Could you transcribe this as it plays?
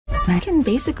and I can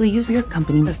basically use your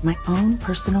company as my own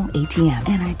personal ATM.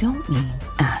 And I don't mean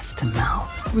ass to mouth.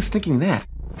 Who was thinking that?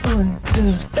 1,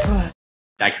 2, 3.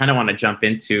 I kind of want to jump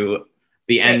into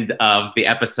the end of the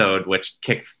episode, which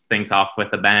kicks things off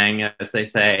with a bang, as they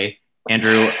say.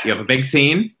 Andrew, you have a big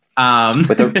scene.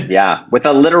 With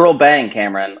a literal bang,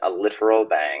 Cameron, a literal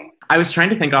bang. I was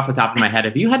trying to think off the top of my head.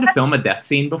 Have you had to film a death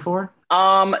scene before?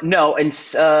 No, and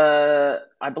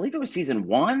I believe it was season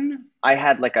 1. I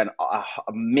had like a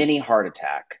mini heart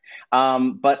attack.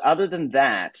 But other than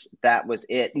that, that was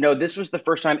it. No, this was the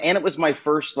first time, and it was my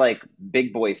first like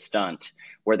big boy stunt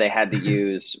where they had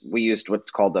to we used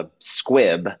what's called a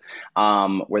squib,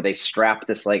 where they strap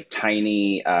this like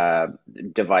tiny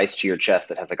device to your chest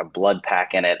that has like a blood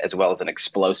pack in it, as well as an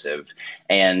explosive.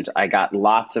 And I got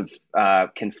lots of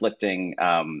conflicting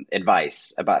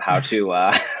advice about how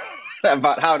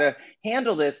to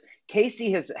handle this.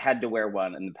 Casey has had to wear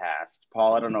one in the past.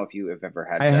 Paul, I don't know if you have ever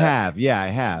had. I have.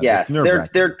 Yes,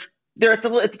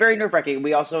 it's very nerve-wracking.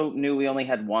 We also knew we only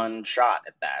had one shot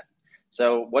at that.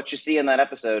 So what you see in that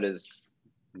episode is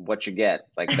what you get.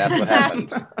 Like, that's what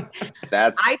happened.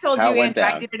 I told you, in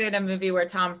fact, I did it in a movie where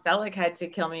Tom Selleck had to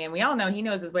kill me, and we all know he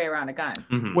knows his way around a gun.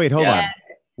 Mm-hmm. Wait, hold on.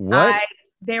 What?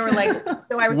 They were like,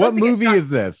 so I was. What movie is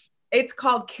this? It's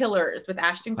called Killers with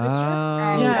Ashton Kutcher.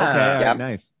 Oh, yeah. Okay,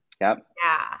 nice. Yep.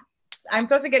 Yeah. I'm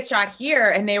supposed to get shot here.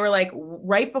 And they were like,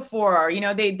 right before,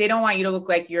 they don't want you to look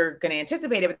like you're going to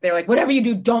anticipate it, but they're like, whatever you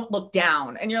do, don't look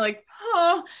down. And you're like,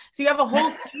 oh, so you have a whole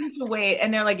scene to wait.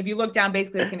 And they're like, if you look down,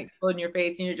 basically it can explode in your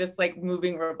face and you're just like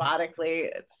moving robotically.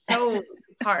 It's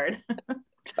hard.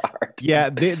 It's hard. Yeah.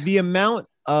 The amount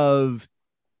of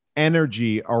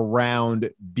energy around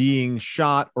being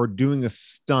shot or doing a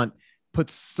stunt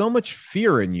puts so much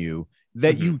fear in you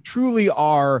that you truly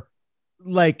are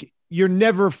like, you're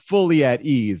never fully at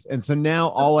ease. And so now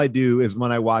all I do is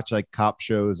when I watch like cop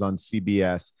shows on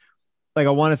CBS, like I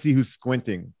want to see who's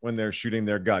squinting when they're shooting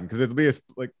their gun. Cause it'll be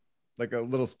like a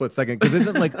little split second. Cause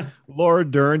isn't like Laura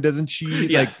Dern, doesn't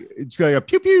she like a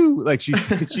pew pew? Like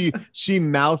she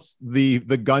mouths the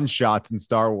gunshots in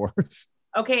Star Wars.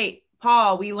 Okay,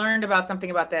 Paul, we learned about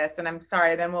something about this, and I'm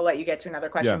sorry, then we'll let you get to another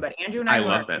question. But Andrew and I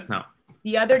love this. No.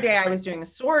 The other day I was doing a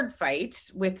sword fight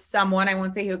with someone. I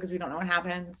won't say who because we don't know what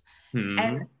happens.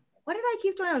 And what did I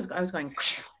keep doing? I was going.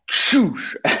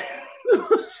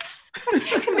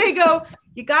 And they go,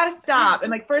 you got to stop. And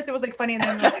like first it was like funny, and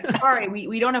then they're like, sorry,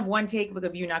 we don't have one take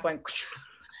of you not going.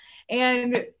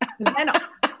 And then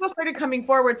people started coming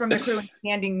forward from the crew and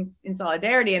standing in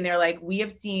solidarity, and they're like, we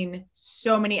have seen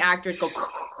so many actors go.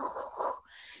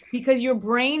 Because your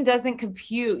brain doesn't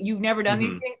compute. You've never done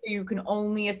these things, so you can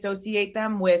only associate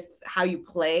them with how you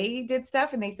did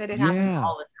stuff. And they said it happens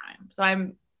all the time. So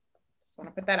just want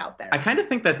to put that out there. I kind of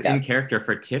think that's in character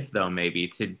for Tiff, though, maybe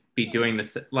to be doing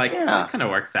this. Like, that kind of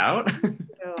works out.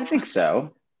 I think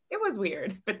so. It was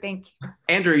weird, but thank you.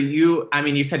 Andrew, you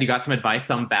said you got some advice,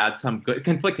 some bad, some good,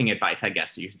 conflicting advice, I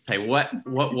guess you should say. What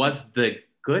was the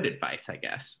good advice, I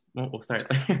guess? We'll start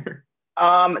there.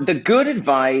 The good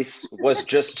advice was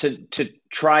just to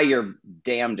try your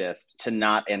damnedest to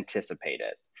not anticipate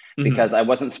it, because I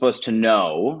wasn't supposed to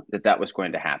know that was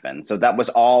going to happen. So that was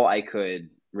all I could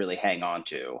really hang on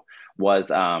to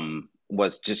was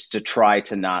just to try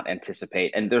to not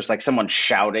anticipate. And there's like someone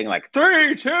shouting like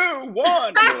 3, 2,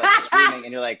 1, and you're like screaming,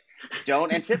 and you're like,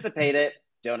 don't anticipate it.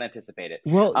 Don't anticipate it.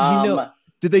 Well,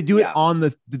 did they do it on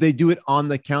the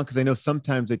count? Because I know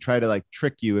sometimes they try to like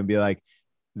trick you and be like,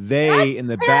 That's in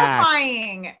the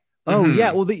terrifying. back. Oh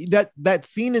yeah. Well, that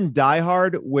scene in Die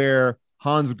Hard where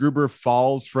Hans Gruber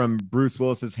falls from Bruce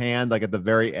Willis's hand, like at the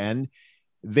very end,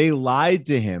 they lied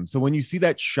to him. So when you see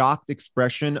that shocked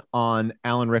expression on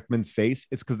Alan Rickman's face,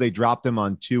 it's because they dropped him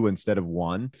on 2 instead of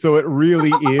 1. So it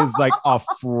really is like a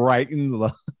frightened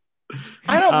look.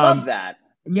 I don't love that.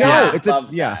 No,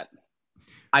 that.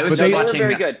 I was just watching.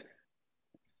 Very good.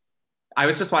 I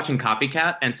was just watching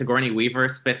Copycat, and Sigourney Weaver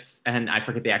spits, and I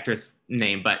forget the actor's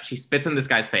name, but she spits in this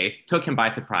guy's face, took him by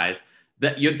surprise.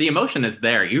 The emotion is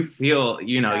there. You feel,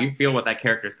 you feel what that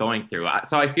character is going through.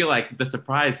 So I feel like the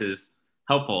surprise is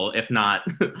helpful, if not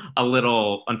a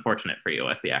little unfortunate for you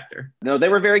as the actor. No, they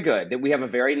were very good. We have a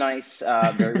very nice,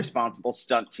 very responsible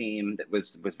stunt team that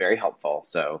was very helpful.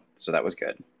 So that was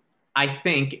good. I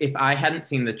think if I hadn't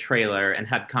seen the trailer and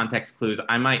had context clues,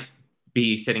 I might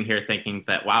be sitting here thinking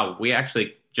that, wow, we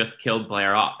actually just killed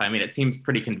Blair off. I mean, it seems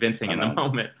pretty convincing in the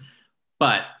moment,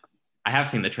 but I have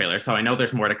seen the trailer, so I know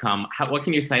there's more to come. What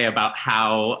can you say about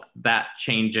how that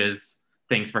changes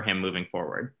things for him moving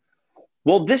forward?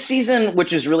 Well, this season,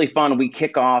 which is really fun, we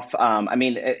kick off. I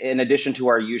mean, in addition to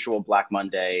our usual Black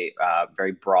Monday,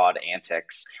 very broad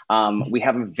antics, we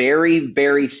have a very,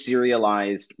 very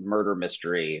serialized murder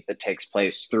mystery that takes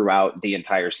place throughout the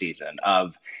entire season.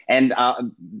 And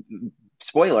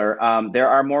spoiler, there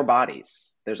are more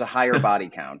bodies. There's a higher body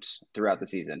count throughout the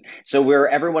season. So where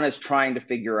everyone is trying to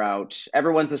figure out,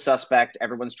 everyone's a suspect.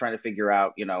 Everyone's trying to figure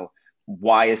out,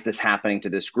 why is this happening to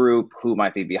this group? Who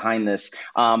might be behind this?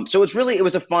 So it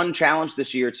was a fun challenge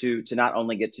this year to not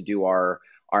only get to do our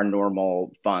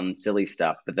normal fun silly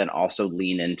stuff, but then also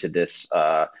lean into this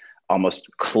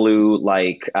almost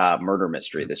Clue-like murder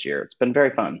mystery this year. It's been very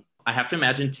fun. I have to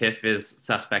imagine Tiff is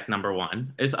suspect number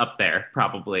one, is up there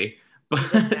probably.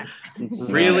 But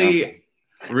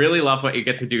really love what you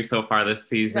get to do so far this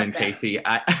season, Casey.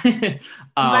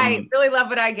 I really love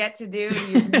what I get to do.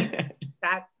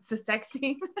 That's so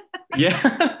sexy.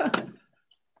 Yeah.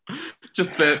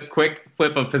 Just the quick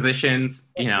flip of positions,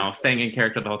 staying in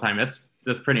character the whole time. That's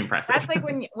pretty impressive. That's like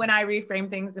when I reframe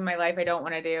things in my life I don't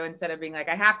want to do, instead of being like,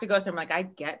 I have to go somewhere, I'm like, I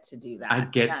get to do that. I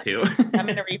get to. I'm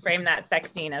going to reframe that sex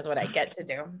scene as what I get to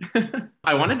do.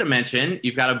 I wanted to mention,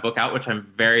 you've got a book out, which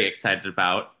I'm very excited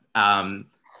about. A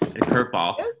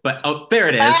curveball, but there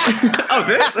it is. Oh,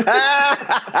 this?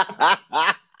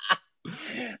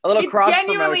 A little it's cross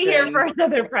genuinely promotion. here for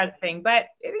another press thing, but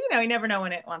you never know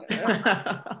when it wants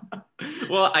to.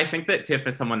 Well, I think that Tiff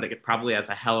is someone that probably has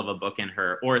a hell of a book in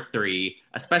her, or three,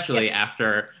 especially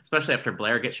after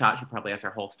Blair gets shot. She probably has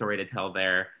her whole story to tell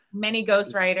there. Many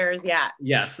ghostwriters, yeah.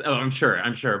 Yes, I'm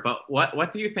sure. But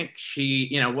what do you think she,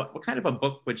 what kind of a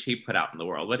book would she put out in the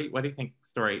world? What do you think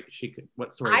story she could?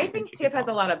 What story? I think Tiff has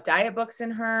a lot of diet books in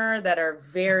her that are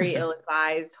very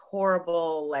ill-advised,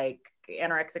 horrible, like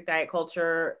anorexic diet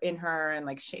culture in her, and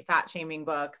like fat shaming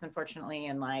books, unfortunately,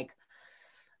 and like,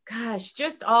 gosh,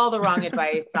 just all the wrong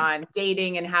advice on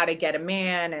dating and how to get a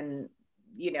man, and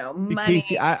money.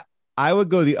 Casey, I would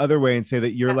go the other way and say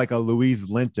that you're like a Louise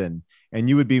Linton, and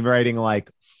you would be writing like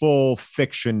full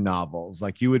fiction novels.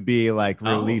 Like you would be like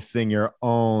releasing your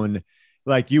own,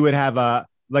 like you would have a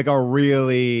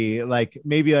really like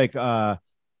maybe like a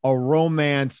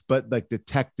romance, but like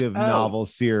detective novel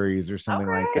series or something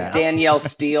like that. Danielle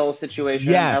Steele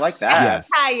situation. Yes, I like that.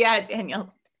 Yes. Yeah,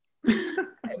 Danielle.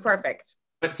 Perfect.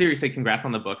 But seriously, congrats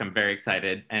on the book. I'm very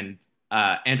excited. And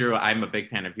Andrew, I'm a big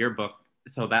fan of your book.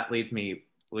 So that leaves me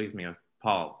with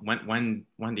Paul. When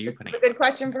do you put it? A good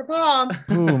question for Paul.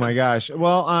 Oh my gosh.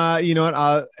 Well, you know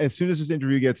what? As soon as this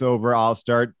interview gets over, I'll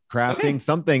start crafting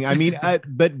something. I mean,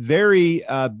 but very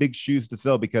big shoes to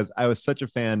fill, because I was such a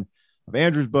fan of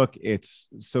Andrew's book. It's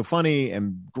so funny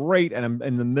and great. And I'm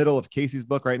in the middle of Casey's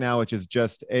book right now, which is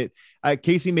just it.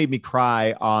 Casey made me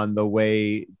cry on the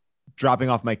way dropping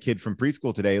off my kid from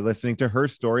preschool today, listening to her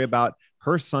story about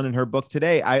her son in her book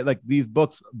today. I like these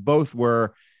books both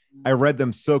were, I read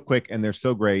them so quick and they're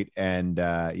so great. And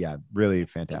yeah, really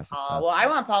fantastic stuff. Well, I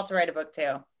want Paul to write a book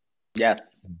too.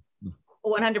 Yes.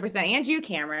 100%. And you,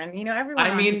 Cameron, everyone.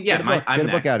 I mean, yeah, get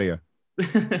a book out of you.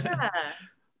 Yeah.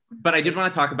 But I did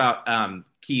want to talk about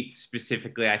Keith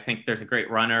specifically. I think there's a great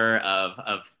runner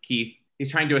of Keith. He's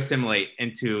trying to assimilate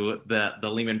into the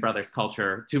Lehman Brothers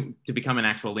culture to become an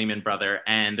actual Lehman brother.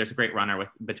 And there's a great runner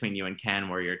between you and Ken,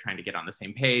 where you're trying to get on the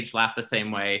same page, laugh the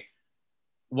same way.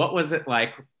 What was it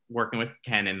like working with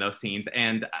Ken in those scenes?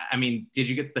 And I mean, did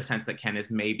you get the sense that Ken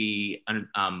is maybe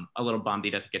a little bummed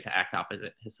he doesn't get to act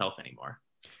opposite himself anymore?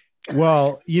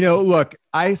 Well, look,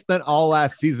 I spent all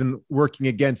last season working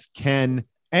against Ken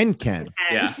and Ken.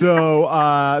 Yeah.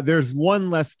 So there's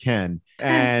one less Ken,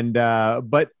 and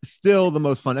but still the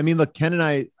most fun. I mean, look, Ken and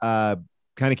I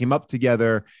kind of came up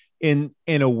together in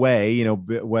a way,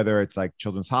 whether it's like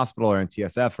Children's Hospital or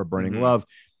NTSF or Burning Love.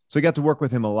 So I got to work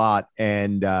with him a lot.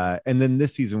 And then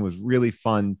this season was really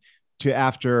fun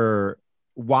after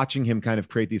watching him kind of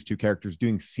create these two characters,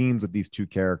 doing scenes with these two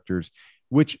characters,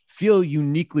 which feel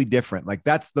uniquely different. Like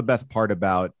that's the best part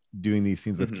about doing these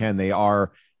scenes with Ken. They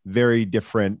are very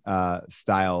different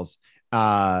styles.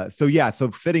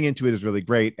 So fitting into it is really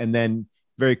great. And then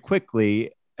very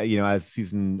quickly, as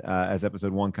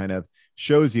episode one kind of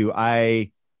shows you,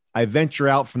 I venture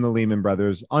out from the Lehman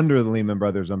Brothers, under the Lehman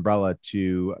Brothers umbrella,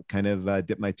 to kind of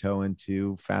dip my toe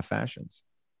into Pfaff Fashions.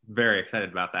 Very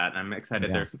excited about that. I'm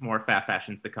excited there's more Pfaff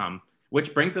Fashions to come,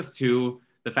 which brings us to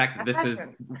the fact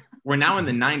that we're now in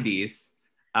the 90s.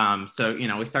 So,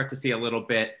 we start to see a little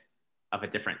bit of a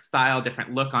different style,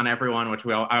 different look on everyone, which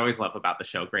I always love about the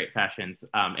show. Great fashions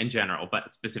in general,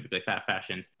 but specifically Pfaff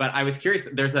Fashions. But I was curious,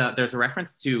 there's a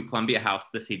reference to Columbia House,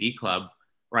 the CD club,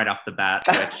 right off the bat,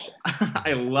 which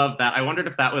I love that. I wondered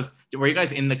if were you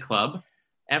guys in the club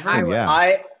ever?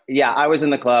 Yeah, I was in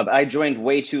the club. I joined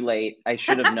way too late. I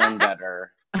should have known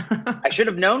better. I should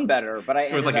have known better, but I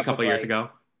It was like a couple years ago.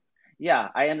 Yeah,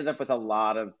 I ended up with a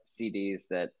lot of CDs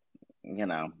that,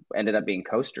 ended up being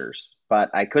coasters, but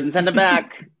I couldn't send them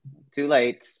back. Too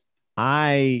late.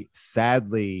 I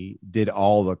sadly did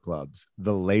all the clubs,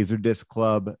 the Laserdisc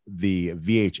club, the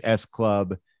VHS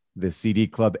club, the CD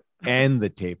club, and the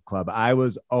tape club. I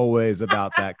was always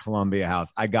about that Columbia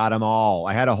House. I got them all.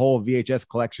 I had a whole VHS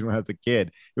collection when I was a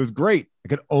kid. It was great. I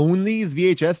could own these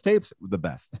VHS tapes. The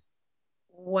best.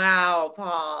 Wow,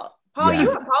 Paul. Paul,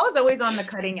 Yeah. Paul is always on the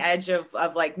cutting edge of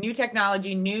like new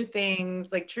technology, new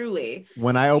things, like truly.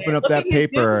 When I open up that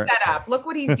paper, setup. Look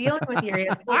what he's dealing with here. He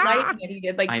has the lighting that he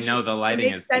did. Like I know the lighting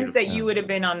it makes is sense beautiful. that you would have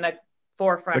been on the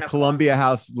forefront the of Columbia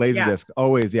House Laserdisc.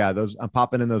 Always, yeah. Those I'm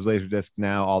popping in those Laserdiscs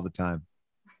now all the time.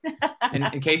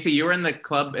 And Casey, you were in the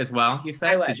club as well, you I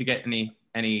said? was. Did you get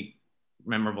any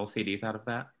memorable CDs out of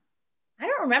that? I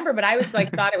don't remember, but I was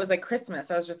like, thought it was like Christmas.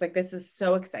 I was just like, this is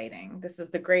so exciting. This is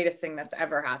the greatest thing that's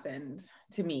ever happened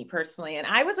to me personally. And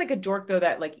I was like a dork though,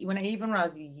 that like when I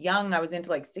was young, I was into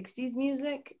like 60s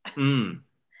music. Mm.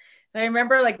 I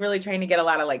remember like really trying to get a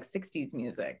lot of like 60s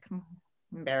music.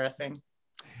 Embarrassing.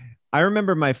 I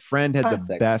remember my friend had the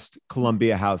Classic. best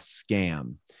Columbia House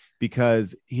scam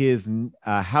because his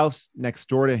house next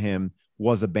door to him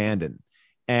was abandoned,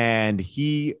 and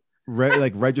he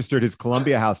registered his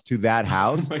Columbia House to that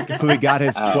house, so he got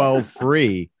his 12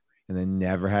 free, and then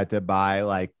never had to buy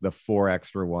like the 4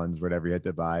 extra ones, whatever he had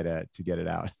to buy to get it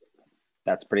out.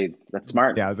 That's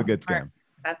smart. Yeah, it was a good scam.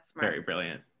 That's smart. Very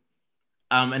brilliant.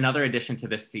 Another addition to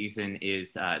this season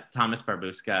is Thomas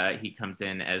Barbuska. He comes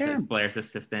in as Blair's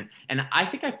assistant. And I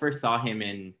think I first saw him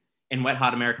in Wet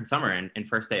Hot American Summer in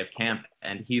First Day of Camp.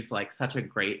 And he's like such a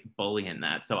great bully in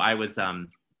that. So I was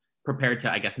prepared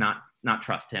to, I guess, not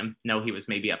trust him. No, he was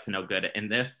maybe up to no good in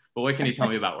this. But what can you tell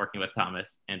me about working with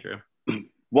Thomas, Andrew?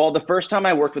 Well, the first time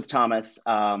I worked with Thomas,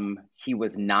 he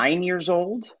was 9 years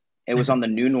old. It was on the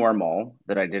New Normal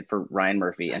that I did for Ryan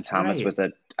Murphy. And Thomas was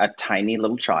a tiny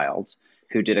little child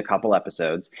who did a couple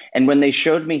episodes. And when they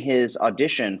showed me his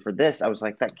audition for this, I was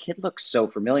like, that kid looks so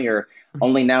familiar,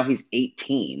 only now he's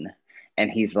 18.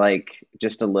 And he's like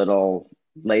just a little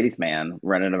ladies man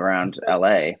running around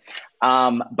LA.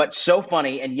 But so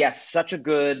funny. And yes, such a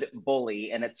good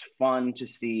bully. And it's fun to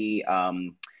see,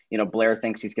 Blair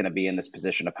thinks he's going to be in this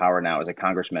position of power now as a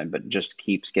congressman, but just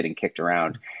keeps getting kicked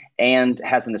around and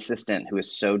has an assistant who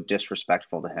is so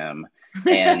disrespectful to him.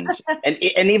 And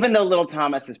even though little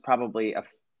Thomas is probably a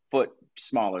foot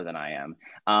smaller than I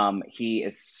am, he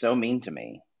is so mean to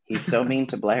me. He's so mean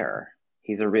to Blair.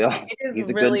 He's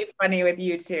really funny with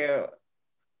you too.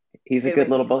 He's a good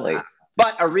little bully,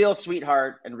 but a real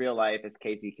sweetheart in real life, as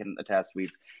Casey can attest.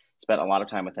 We've spent a lot of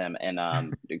time with him, and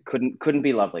it couldn't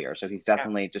be lovelier. So he's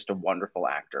definitely just a wonderful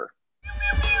actor.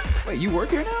 Wait, you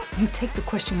work here now? You take the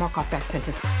question mark off that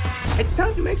sentence. It's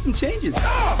time to make some changes.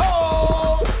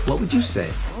 Oh! What would you say?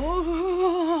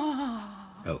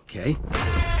 Okay.